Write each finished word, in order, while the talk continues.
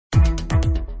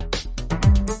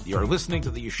You're listening to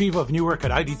the Yeshiva of Newark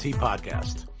at IDT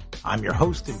podcast. I'm your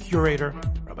host and curator,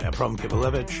 Rabbi Abram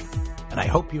Kibalevich, and I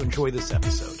hope you enjoy this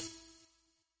episode.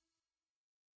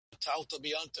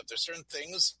 There's certain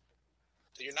things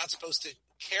that you're not supposed to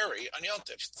carry on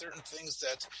Yontif. Certain things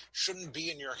that shouldn't be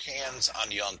in your hands on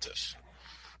Yontif.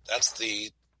 That's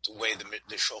the way the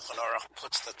Shulchan Aruch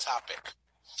puts the topic.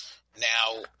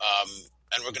 Now,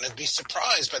 and we're going to be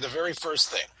surprised by the very first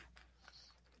thing.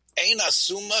 Ein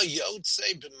asuma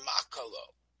yotze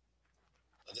b'makalo.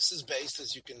 This is based,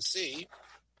 as you can see,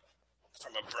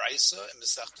 from a brisa in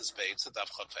Masechtas Beitza Daf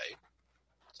Chafei,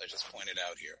 as I just pointed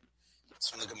out here. It's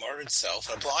from the Gemara itself.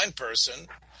 A blind person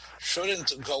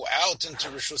shouldn't go out into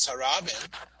Rishus Harabim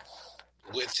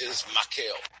with his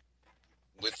makel,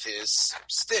 with his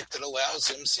stick that allows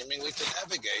him seemingly to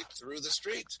navigate through the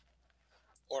street,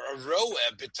 or a roe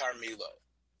b'tarmilo.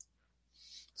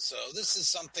 So this is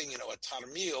something, a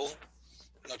tarmil.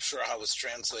 I'm not sure how it's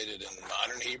translated in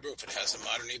modern Hebrew, if it has a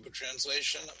modern Hebrew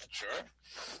translation, I'm not sure.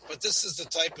 But this is the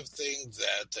type of thing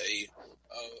that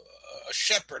a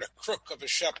shepherd, a crook of a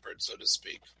shepherd, so to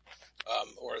speak,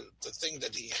 or the thing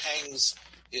that he hangs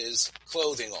his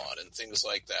clothing on and things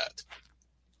like that,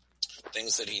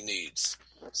 things that he needs.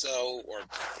 So,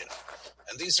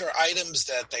 and these are items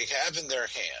that they have in their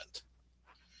hand.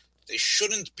 They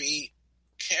shouldn't be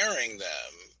carrying them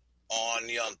on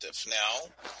Yontif. Now,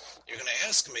 you're going to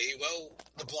ask me, well,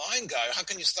 the blind guy, how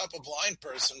can you stop a blind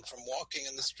person from walking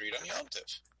in the street on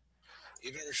Yontif?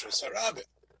 Even Rishus Harabim.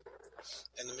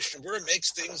 And the Mishnah Berurah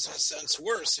makes things in a sense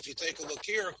worse. If you take a look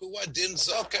here, Huwa Din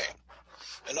Zokein,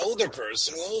 an older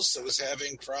person who also is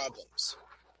having problems.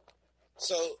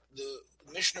 So the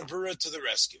Mishnah Berurah to the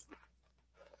rescue.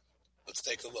 Let's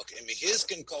take a look.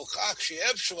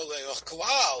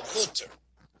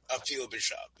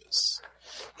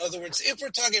 In other words, if we're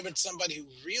talking about somebody who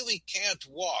really can't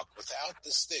walk without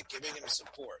the stick giving him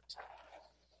support,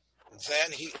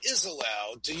 then he is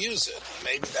allowed to use it.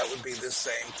 Maybe that would be the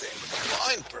same thing with a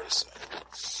blind person.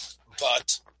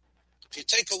 But if you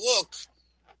take a look,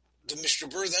 the Mishnah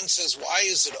Berurah then says, why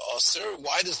is it osir?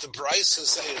 Why does the Brisa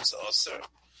say it's osir?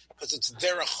 Because it's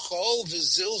derechol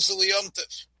v'zilzul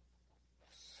yomtiv.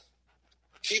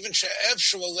 Kivin she'ev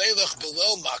shu'aleilach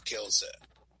below makil zeh.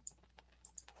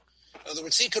 In other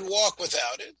words, he could walk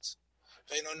without it.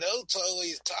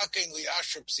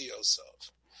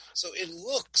 So it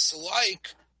looks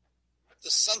like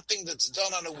something that's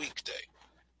done on a weekday.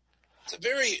 It's a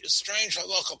very strange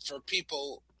halacha for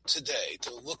people today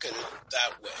to look at it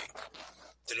that way,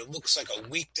 that it looks like a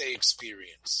weekday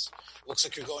experience. It looks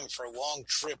like you're going for a long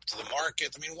trip to the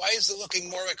market. I mean, why is it looking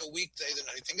more like a weekday than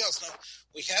anything else? Now,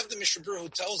 we have the Mishnah Berurah who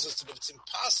tells us that it's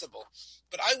impossible,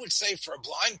 but I would say for a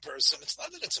blind person, it's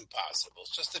not that it's impossible,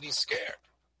 it's just that he's scared.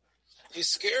 He's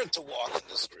scared to walk in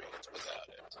the street without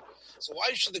it. So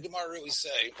why should the Gemara really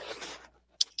say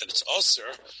that it's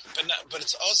osir, but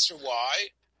it's osir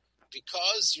why?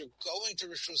 Because you're going to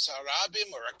Rishus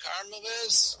Harabim or a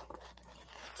Karmelis,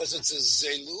 because it's a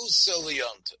zelus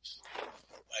yontif.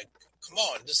 Like, come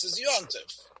on, this is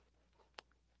yontif.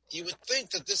 You would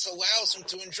think that this allows him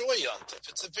to enjoy yontif.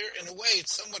 In a way,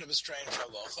 it's somewhat of a strange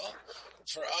halacha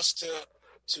for us to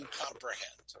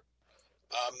comprehend.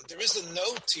 There is a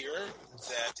note here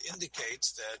that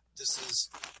indicates that this is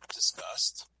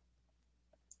discussed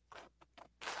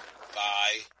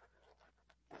by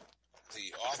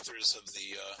the authors of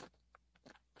the,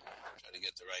 try to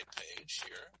get the right page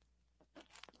here.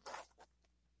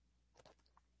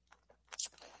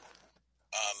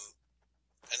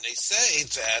 And they say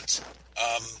that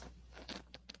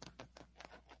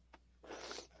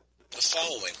the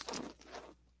following.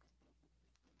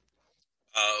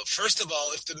 First of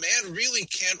all, if the man really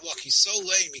can't walk, he's so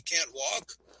lame he can't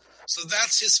walk, so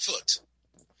that's his foot.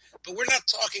 But we're not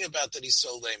talking about that he's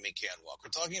so lame he can't walk.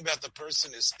 We're talking about the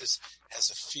person has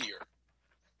a fear.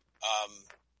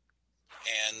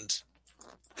 And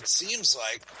it seems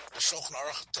like the Shulchan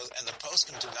Aruch and the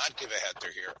poskim do not give a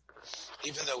heter here,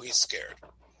 even though he's scared.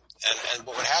 And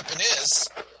what would happen is,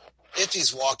 if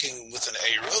he's walking with an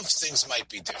eruv, things might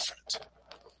be different.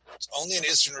 It's only an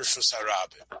Isra Rishus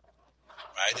Harabim,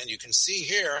 right? And you can see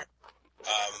here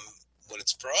what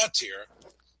it's brought here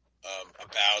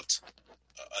about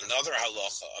another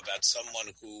halacha, about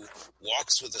someone who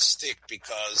walks with a stick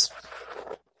because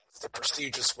it's the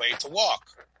prestigious way to walk.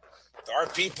 There are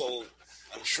people,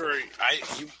 I'm sure I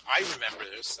remember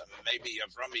this. Maybe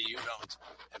Avrami, you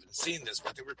haven't seen this,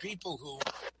 but there were people who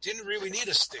didn't really need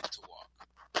a stick to walk.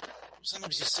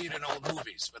 Sometimes you see it in old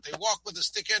movies, but they walk with a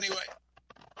stick anyway.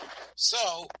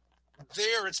 So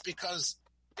there, it's because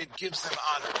it gives them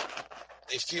honor.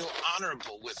 They feel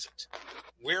honorable with it.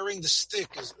 Holding the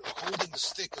stick is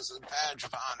a badge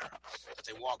of honor, that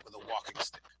they walk with a walking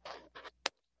stick.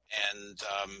 And,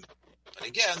 but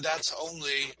again, that's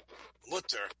only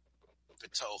mutter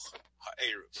b'toch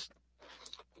ha'eruv.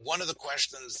 One of the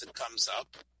questions that comes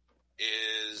up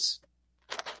is,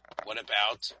 what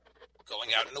about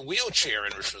going out in a wheelchair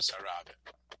in Rosh Hashanah?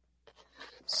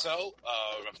 So,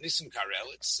 Rav Nissen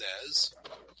Karelitz says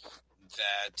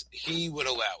that he would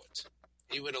allow it.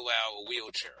 He would allow a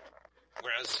wheelchair,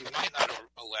 whereas he might not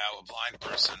allow a blind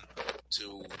person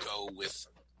to go with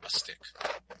a stick.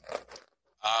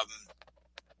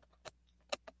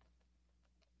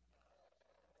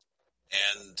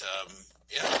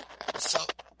 So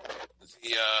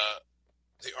the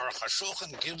Aruch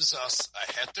HaShulchan gives us a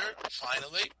heter,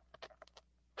 finally.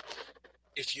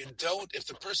 If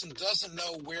the person doesn't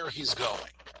know where he's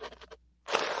going,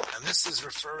 and this is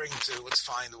referring to, let's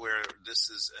find where this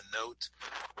is a note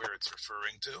where it's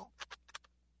referring to.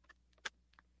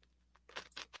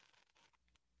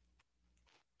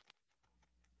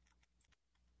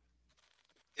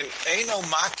 If Eino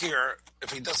Makir,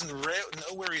 if he doesn't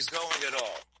know where he's going at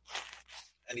all,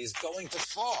 and he's going to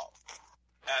fall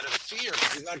out of fear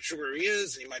because he's not sure where he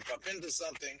is and he might bump into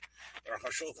something, Aruch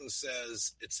HaShulchan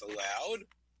says it's allowed.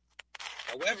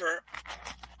 However,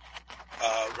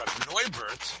 Rabbi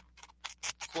Neubert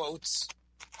quotes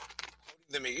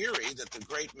the Meiri, that the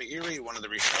great Meiri, one of the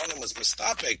Rishonim, was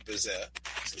mistapek b'zeh,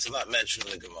 since it's not mentioned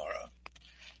in the Gemara.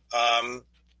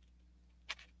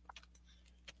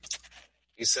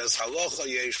 He says, halacha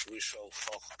yesh rishol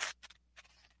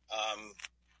chacham.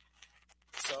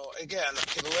 So again,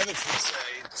 Kivelevitz would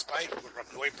say, despite what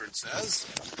Rabbi Neubert says,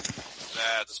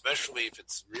 that especially if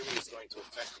it's really is going to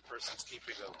affect the person's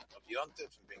keeping of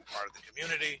Yontif and being part of the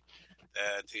community,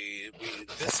 that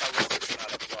this halacha should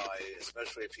not apply,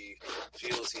 especially if he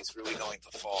feels he's really going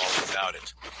to fall without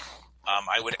it.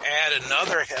 I would add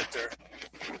another heter,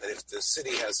 that if the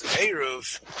city has an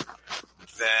Eruv,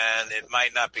 then it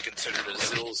might not be considered a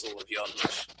zilzul of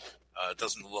Yontif. It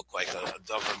doesn't look like a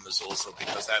davar mezulzul,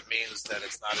 because that means that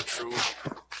it's not a true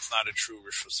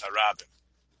Rishus Harabim.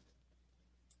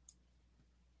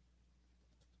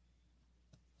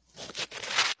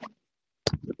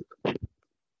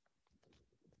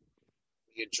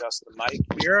 We adjust the mic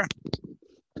here.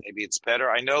 Maybe it's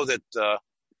better. I know that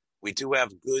we do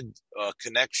have good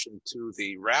connection to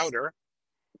the router,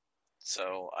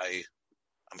 so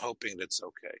I'm hoping that's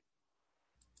okay.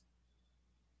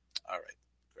 All right,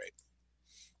 great.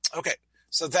 Okay,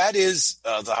 so that is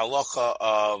the halacha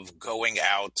of going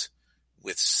out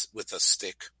with a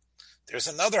stick. There's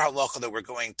another halacha that we're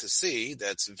going to see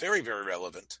that's very, very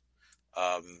relevant.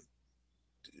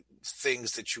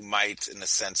 Things that you might, in a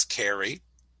sense, carry.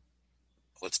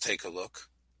 Let's take a look.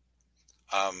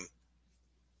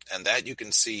 And that you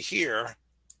can see here.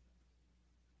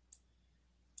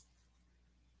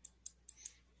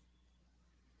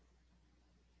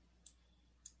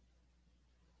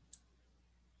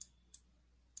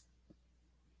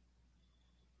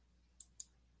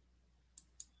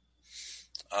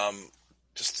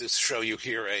 Just to show you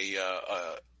here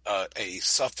a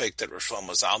suffix that Rosh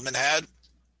Shlomo Zalman had.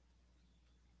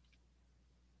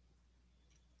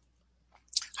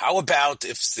 How about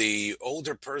if the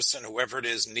older person, whoever it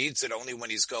is, needs it only when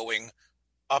he's going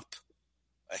up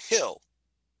a hill?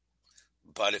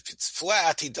 But if it's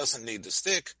flat, he doesn't need the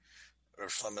stick.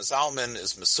 Rosh Shlomo Zalman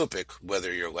is mesupik,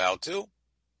 whether you're allowed to.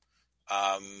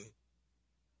 And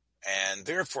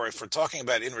therefore, if we're talking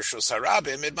about in Rishus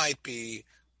Harabim, it might be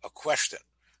a question.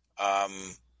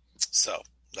 So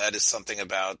that is something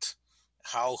about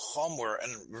how Chomer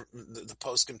and the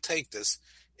poskim take this.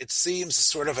 It seems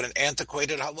sort of an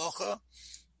antiquated halacha,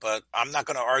 but I'm not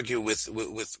going to argue with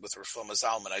Rosh Shlomo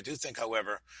Zalman. I do think,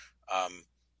 however,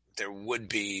 there would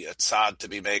be a tzad to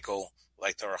be makel,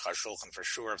 like the Aruch HaShulchan, for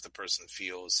sure, if the person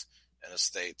feels in a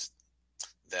state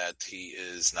that he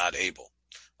is not able.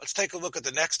 Let's take a look at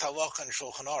the next halacha in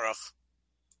Shulchan Aruch.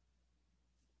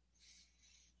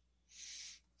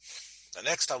 The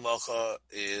next halacha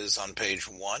is on page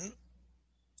 1.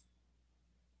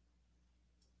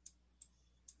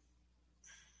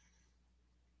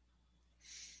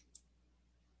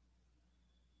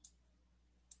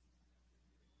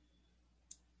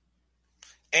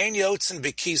 Ein yotzin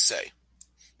b'kisei.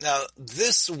 Now,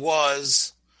 this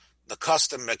was the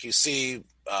custom, like you see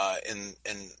in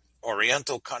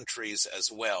Oriental countries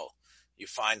as well. You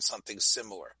find something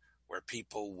similar where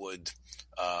people would,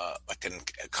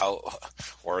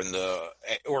 or in the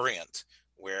Orient,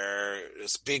 where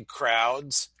there's big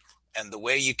crowds, and the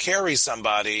way you carry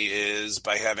somebody is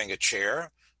by having a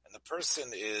chair, and the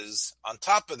person is on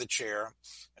top of the chair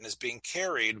and is being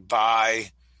carried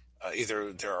by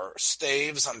either there are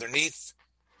staves underneath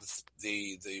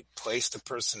the place the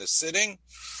person is sitting,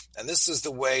 and this is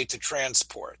the way to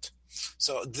transport.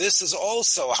 So this is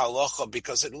also halacha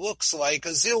because it looks like a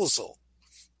zilzul.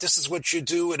 This is what you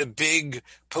do at a big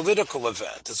political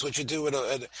event. It's what you do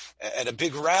at a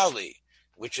big rally,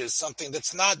 which is something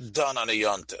that's not done on a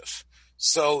yontif.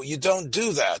 So you don't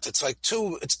do that.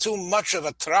 It's too much of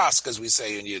a trask, as we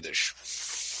say in Yiddish.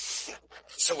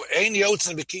 So ein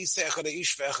yotzen b'kisei echad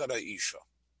ha'ish ve'echad ha'isha.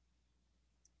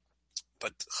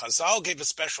 But Chazal gave a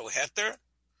special heter,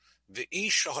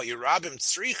 v'isha ha'yirabim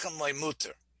tzrichem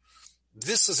le'muter.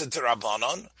 This is a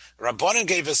Rabbanon. Rabbanon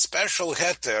gave a special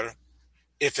heter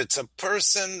if it's a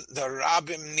person the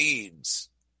Rabbim needs.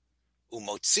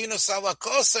 Umotzinos ala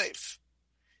kosef.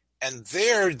 And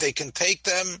there they can take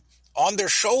them on their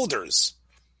shoulders,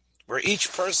 where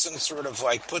each person sort of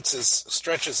like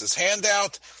stretches his hand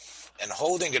out and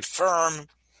holding it firm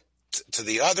to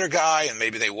the other guy, and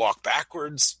maybe they walk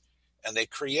backwards, and they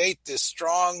create this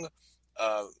strong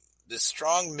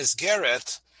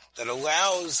misgeret that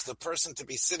allows the person to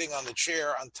be sitting on the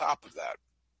chair on top of that.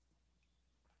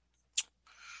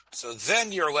 So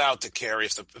then you're allowed to carry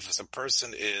if a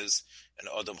person is an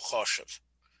Odom Choshev.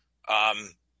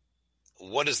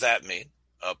 What does that mean?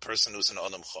 A person who's an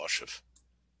Odom Choshev.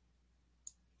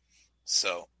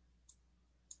 So,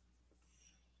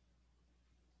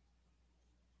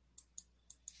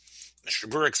 Mr.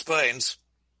 Burr explains,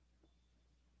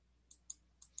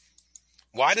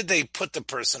 why did they put the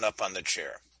person up on the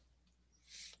chair?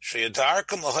 They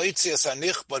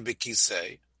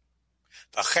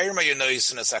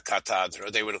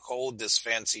would hold this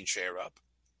fancy chair up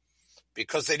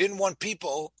because they didn't want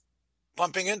people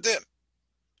bumping into him.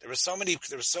 There were so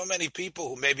many people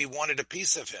who maybe wanted a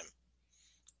piece of him,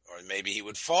 or maybe he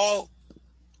would fall.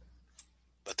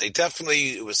 But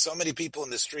it was so many people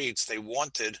in the streets, they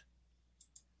wanted.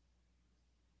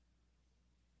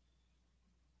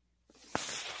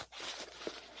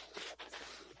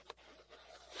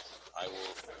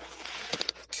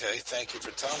 Okay, thank you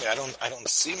for telling me. I don't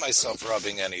see myself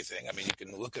rubbing anything. I mean, you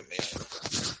can look at me.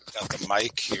 Got the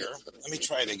mic here. Let me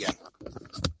try it again.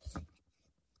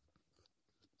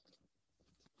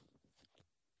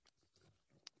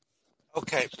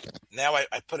 Okay, now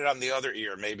I put it on the other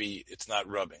ear. Maybe it's not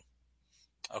rubbing.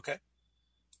 Okay.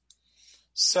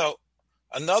 So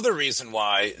another reason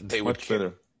why they would... Much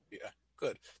better.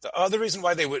 Good. The other reason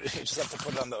why they would, you just have to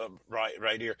put it on the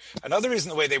right ear. Another reason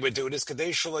the way they would do it is kadei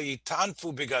shelo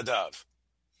yitanfu bigadav.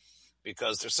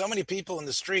 Because there's so many people in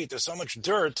the street, there's so much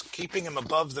dirt, keeping him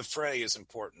above the fray is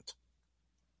important.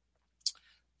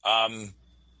 But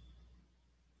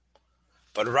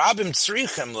Rabim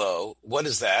Tzrichem Lo, what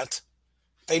is that?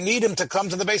 They need him to come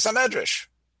to the Beis HaMedrash.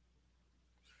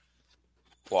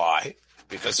 Why?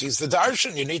 Because he's the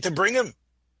darshan. You need to bring him.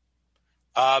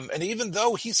 And even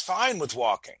though he's fine with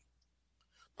walking,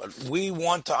 but we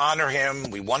want to honor him.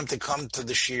 We want him to come to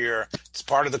the shir. It's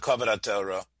part of the Kavod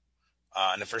HaTorah.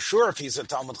 And for sure, if he's a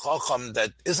Talmud Chacham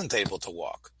that isn't able to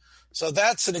walk. So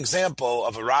that's an example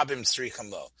of a Rabim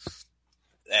Tzrichem Lo.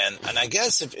 And I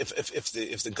guess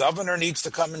if the governor needs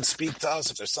to come and speak to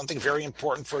us, if there's something very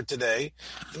important for today,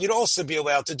 then you'd also be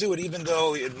allowed to do it, even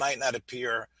though it might not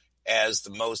appear as the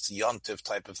most yontiv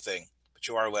type of thing. But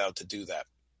you are allowed to do that.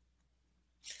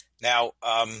 Now,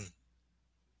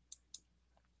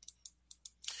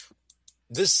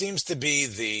 this seems to be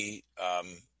the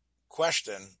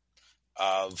question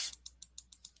of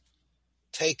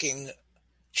taking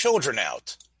children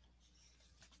out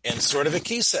in sort of a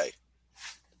kisei,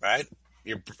 right?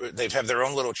 They have their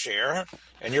own little chair,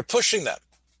 and you're pushing them.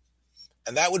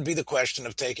 And that would be the question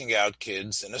of taking out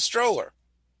kids in a stroller.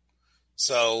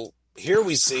 So here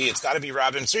we see it's got to be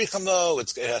Rabim Tzrichem Lo.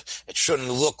 It shouldn't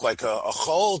look like a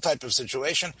whole type of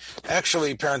situation.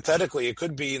 Actually, parenthetically, it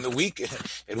could be in the week.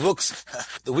 It looks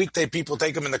the weekday people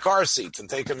take them in the car seats and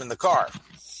take them in the car.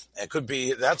 It could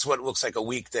be that's what looks like a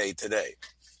weekday today.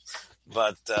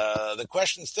 But the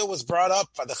question still was brought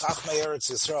up by the Chachmei Eretz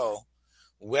Yisrael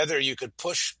whether you could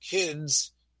push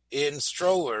kids in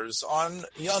strollers on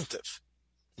Yontif,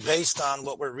 based on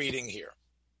what we're reading here.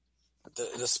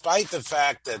 Despite the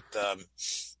fact that,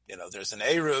 there's an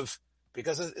Eruv,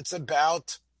 because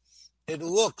it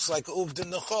looks like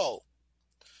Uvdin Nechol.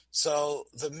 So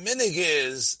the minig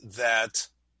is that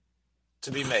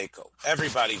to be Mako.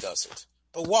 Everybody does it.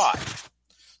 But why?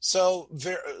 So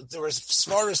there was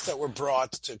svaros that were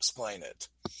brought to explain it.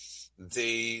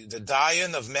 The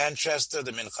Dayan of Manchester,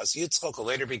 the Minchas Yitzchok, who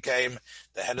later became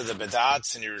the head of the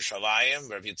Bedats in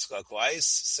Yerushalayim, Rav Yitzchak Weiss,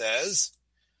 says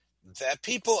that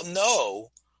people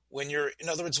know when you're, in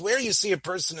other words, where you see a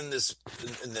person in this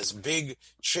big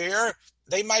chair,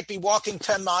 they might be walking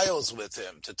 10 miles with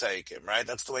him to take him, right?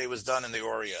 That's the way it was done in the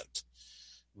Orient.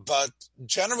 But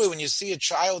generally, when you see a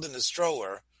child in a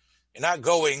stroller, you're not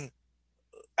going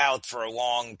out for a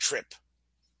long trip.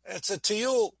 It's a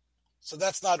tiyul. So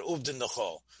that's not uvdin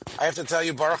nechol. I have to tell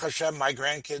you, Baruch Hashem, my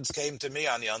grandkids came to me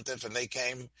on Yontif, and they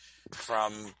came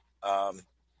from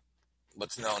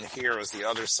what's known here as the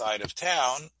other side of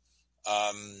town,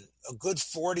 a good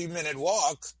 40-minute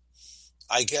walk.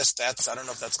 I guess I don't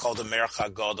know if that's called a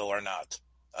mercha gadol or not,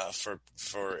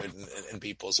 in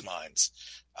people's minds.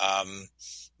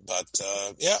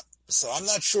 Yeah, so I'm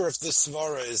not sure if this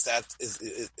svara is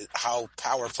how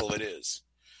powerful it is.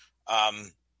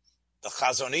 The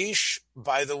Chazon Ish,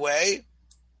 by the way,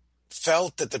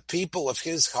 felt that the people of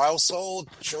his household,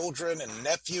 children and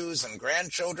nephews and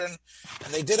grandchildren,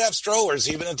 and they did have strollers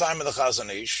even in the time of the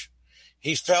Chazon Ish,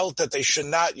 he felt that they should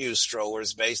not use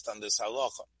strollers based on this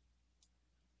halacha.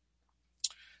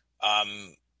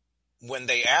 When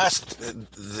they asked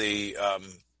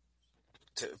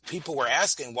people were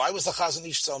asking, why was the Chazon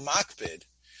Ish so makpid?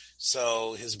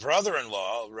 So his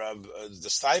brother-in-law, the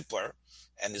Stipler,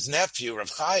 and his nephew, Rav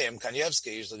Chaim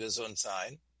Kanievsky,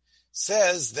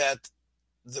 says that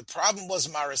the problem was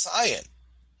Maris Ayin,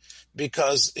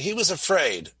 because he was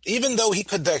afraid, even though he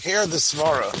could hear the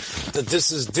svara that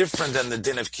this is different than the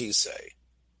din of Kisei,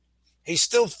 he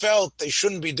still felt they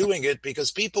shouldn't be doing it because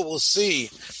people will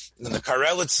see in the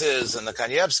Karelitzes and the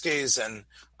Kanievskys and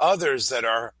others that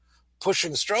are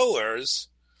pushing strollers,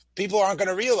 people aren't going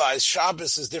to realize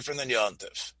Shabbos is different than Yom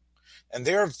Tov. And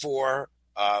therefore,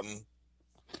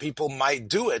 people might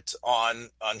do it on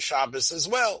Shabbos as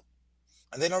well.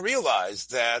 And they don't realize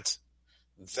that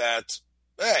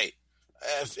hey,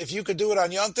 if you could do it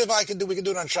on Yom Tov, we can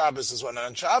do it on Shabbos as well. And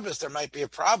on Shabbos, there might be a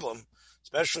problem,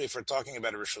 especially if we're talking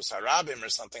about a Rishus Harabim or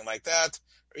something like that,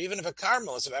 or even if a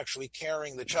Carmel is actually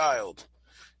carrying the child.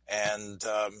 And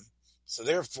so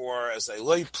therefore, as a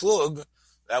loy plug,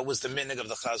 that was the minhag of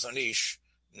the Chazon Ish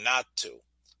not to.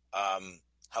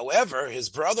 However, his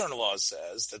brother-in-law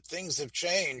says that things have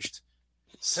changed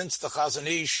since the Chazon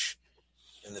Ish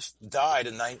died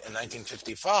in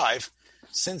 1955.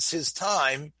 Since his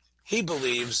time, he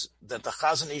believes that the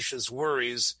Chazon Ish's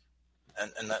worries,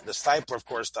 and the Stipler, of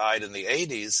course, died in the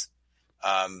 80s,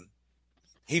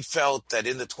 he felt that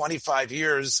in the 25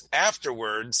 years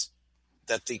afterwards,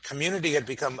 that the community had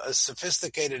become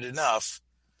sophisticated enough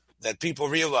that people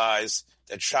realize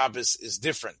that Shabbos is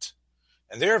different.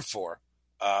 And therefore,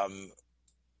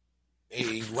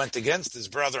 he went against his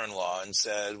brother-in-law and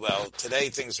said, well, today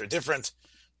things are different,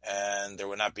 and there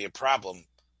will not be a problem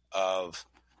of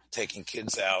taking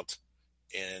kids out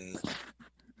in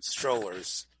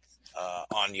strollers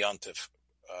on Yom Tov,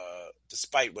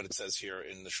 despite what it says here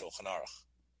in the Shulchan Aruch.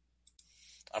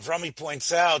 Avrami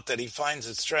points out that he finds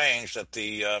it strange that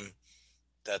the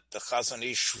Chazon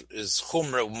Ish's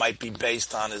chumrah might be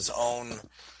based on his own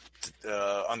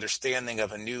understanding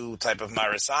of a new type of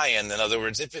Maris Ayin. In other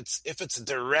words, if it's a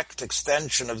direct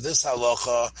extension of this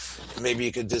halacha, maybe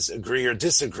you could agree or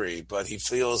disagree. But he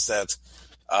feels that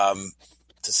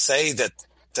to say that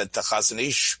the Chazon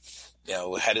Ish,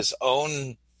 had his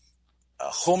own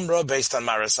chumrah based on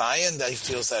Maris Ayin, that he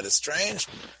feels that is strange.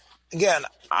 Again,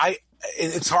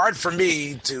 it's hard for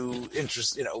me to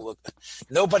look,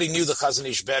 nobody knew the Chazon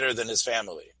Ish better than his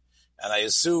family. And I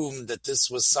assume that this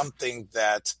was something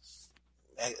that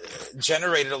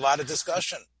generated a lot of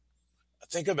discussion.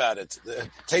 Think about it.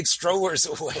 Take strollers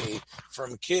away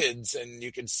from kids, and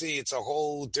you can see it's a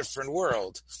whole different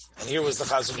world. And here was the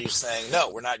Chazon Ish saying,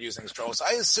 no, we're not using strollers.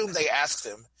 I assume they asked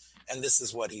him, and this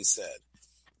is what he said.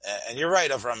 And you're right,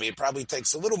 Avrami, it probably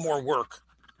takes a little more work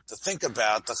to think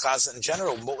about the Chazon in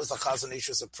general. What was the Chazon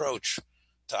Ish's approach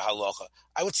to halacha?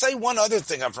 I would say one other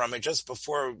thing, Avrami, just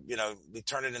before we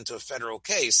turn it into a federal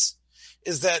case,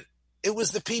 is that it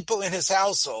was the people in his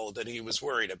household that he was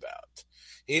worried about.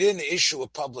 He didn't issue a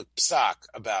public psak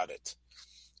about it,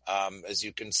 as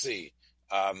you can see.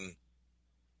 Hikbid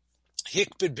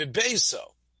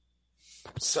bibeso.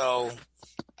 So,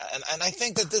 and I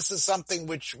think that this is something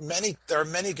which there are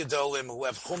many gedolim who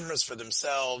have chumras for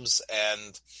themselves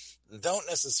and don't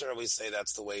necessarily say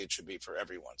that's the way it should be for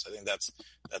everyone. So I think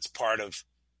that's part of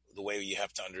the way you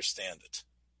have to understand it.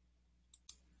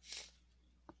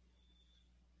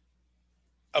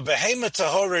 A behema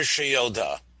tahora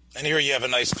sheyilda. And here you have a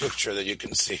nice picture that you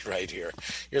can see right here.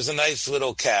 Here's a nice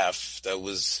little calf that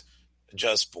was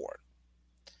just born.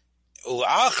 But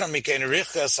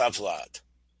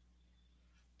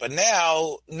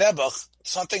now, Nebuch,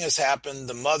 something has happened.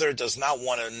 The mother does not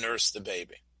want to nurse the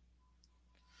baby.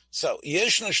 So,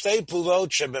 yeshnu shtei pulot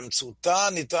shebemtzuta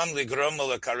nitan ligrom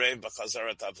lekarev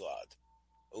b'chazarat avlad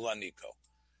ulaniko.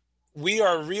 We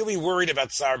are really worried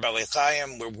about Tsar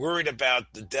Balei. We're worried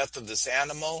about the death of this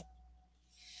animal,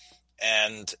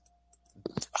 and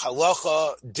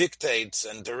halacha dictates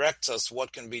and directs us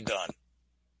what can be done.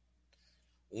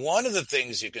 One of the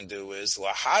things you can do is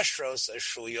lahashros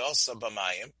eshulyosa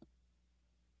b'mayim,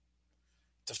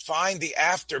 to find the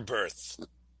afterbirth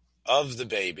of the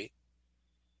baby,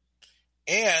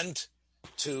 and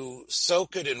to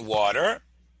soak it in water,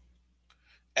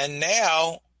 and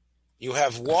now you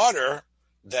have water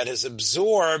that has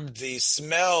absorbed the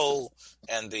smell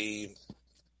and the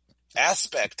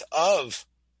aspect of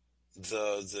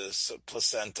the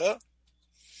placenta,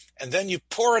 and then you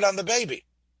pour it on the baby.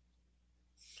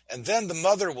 And then the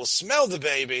mother will smell the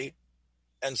baby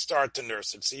and start to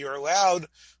nurse it. So you're allowed,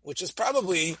 which is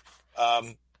probably a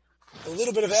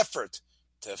little bit of effort,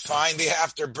 to find the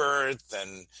afterbirth,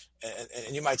 and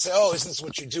you might say, oh, isn't this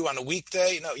what you do on a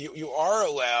weekday? No, you are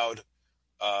allowed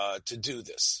to do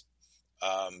this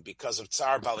because of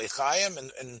Tsar Balei Chayim,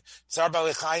 and Tsar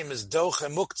Balei Chayim is doche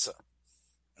muktzah,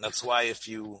 and that's why if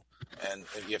you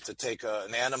have to take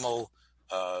an animal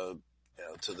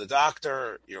to the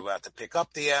doctor, you're allowed to pick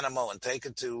up the animal and take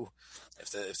it to.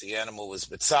 If the animal is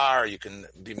bitzar, you can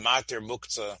be matir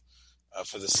muktzah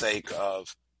for the sake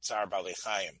of Tsar Balei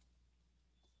Chayim.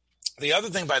 The other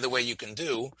thing, by the way, you can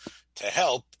do to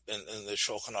help, in the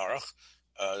Shulchan Aruch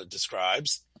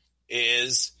describes,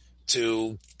 is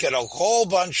to get a whole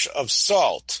bunch of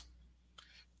salt,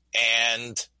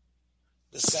 and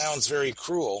this sounds very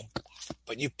cruel,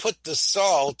 but you put the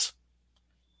salt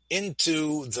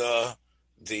into the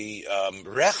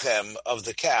rechem of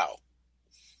the cow,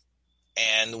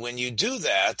 and when you do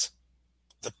that,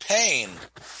 the pain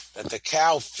that the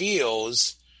cow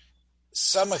feels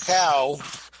somehow,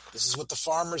 this is what the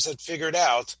farmers had figured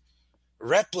out,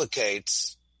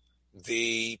 replicates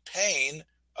the pain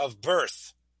of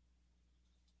birth.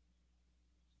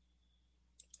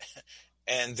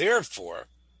 And therefore,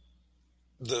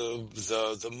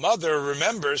 the mother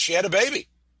remembers she had a baby.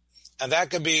 And that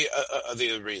could be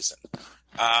the reason.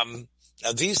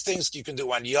 Now, these things you can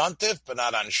do on Yom Tov, but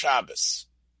not on Shabbos.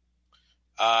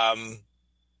 Now,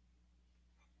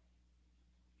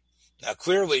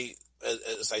 clearly,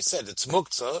 as I said, it's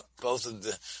muktzah. Both of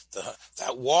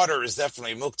that water is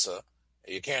definitely muktzah.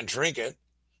 You can't drink it,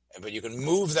 but you can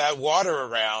move that water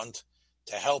around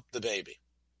to help the baby.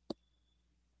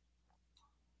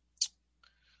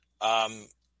 Shulchan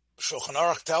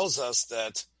Aruch tells us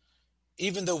that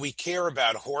even though we care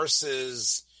about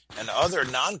horses and other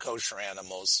non-kosher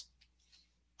animals,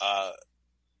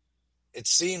 it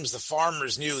seems the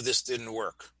farmers knew this didn't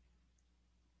work.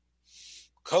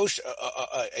 Kosher,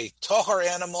 a tohar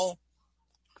animal,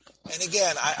 and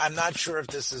again, I'm not sure if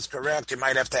this is correct. You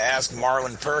might have to ask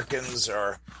Marlon Perkins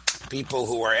or people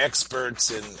who are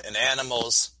experts in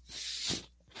animals.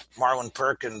 Marlon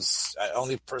Perkins,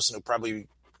 only person who probably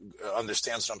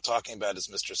understands what I'm talking about is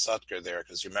Mr. Sutker there,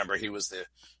 because remember, he was the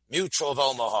Mutual of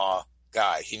Omaha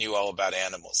guy. He knew all about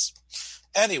animals.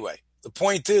 Anyway, the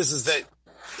point is that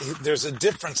there's a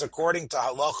difference according to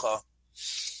halacha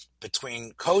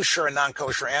between kosher and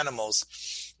non-kosher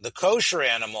animals. The kosher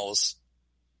animals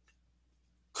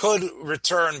could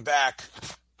return back.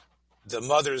 The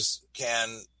mothers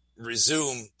can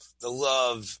resume the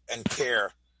love and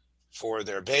care for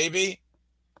their baby,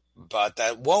 but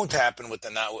that won't happen with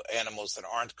the animals that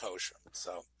aren't kosher.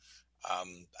 So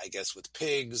I guess with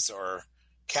pigs or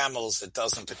camels, it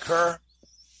doesn't occur.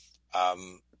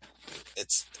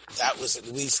 That was at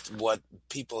least what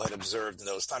people had observed in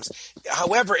those times.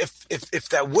 However, if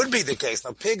that would be the case,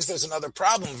 now pigs, there's another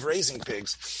problem of raising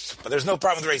pigs, but there's no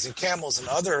problem with raising camels and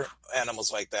other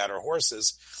animals like that, or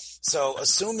horses. So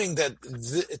assuming that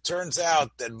it turns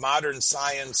out that modern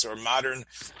science or modern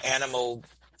animal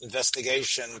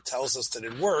investigation tells us that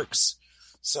it works,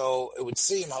 so it would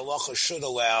seem halacha should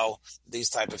allow these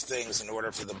type of things in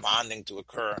order for the bonding to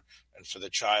occur and for the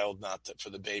child for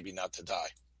the baby not to die.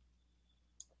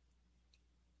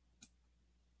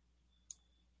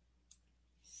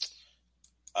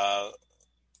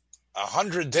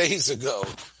 100 days ago,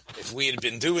 if we had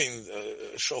been doing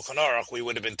Shulchan Aruch, we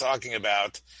would have been talking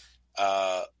about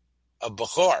a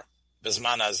Bechor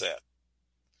Bezman Hazeh.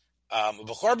 A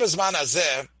Bechor Bezman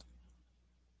Hazeh,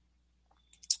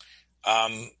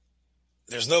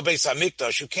 there's no Beis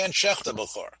HaMikdash. You can't shecht a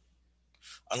Bechor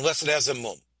unless it has a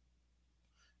mum.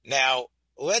 Now,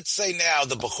 let's say now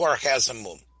the Bechor has a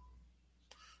mum.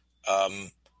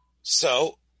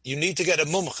 So you need to get a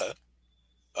mumche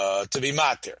to be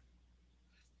matir.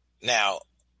 Now,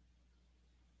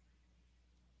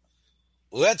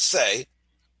 let's say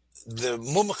the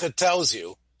mumcha tells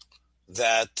you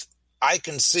that I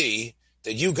can see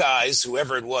that you guys,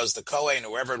 whoever it was, the Kohen,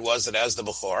 whoever it was that has the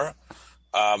Bechor,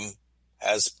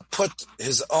 has put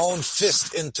his own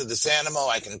fist into this animal.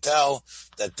 I can tell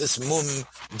that this mum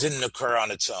didn't occur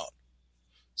on its own.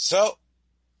 So,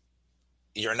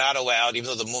 you're not allowed, even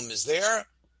though the mum is there,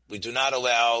 we do not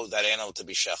allow that animal to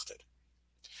be shechted.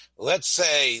 Let's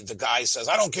say the guy says,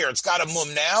 I don't care, it's got a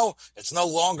mum now, it's no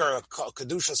longer a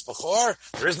Kedushas Bechor,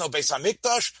 there is no Beis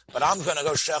HaMikdash, but I'm going to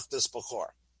go shech this Bechor.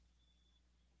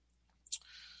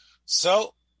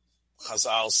 So,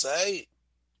 Chazal say,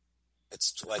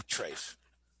 it's like treif,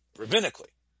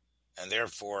 rabbinically, and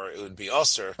therefore it would be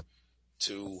usher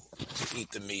to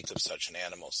eat the meat of such an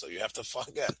animal. So you have to,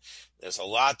 again, there's a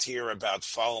lot here about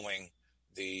following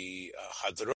the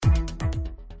Hadrut.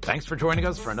 Thanks for joining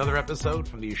us for another episode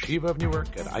from the Yeshiva of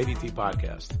Newark at IDT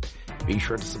Podcast. Be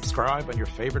sure to subscribe on your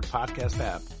favorite podcast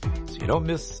app so you don't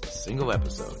miss a single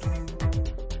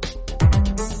episode.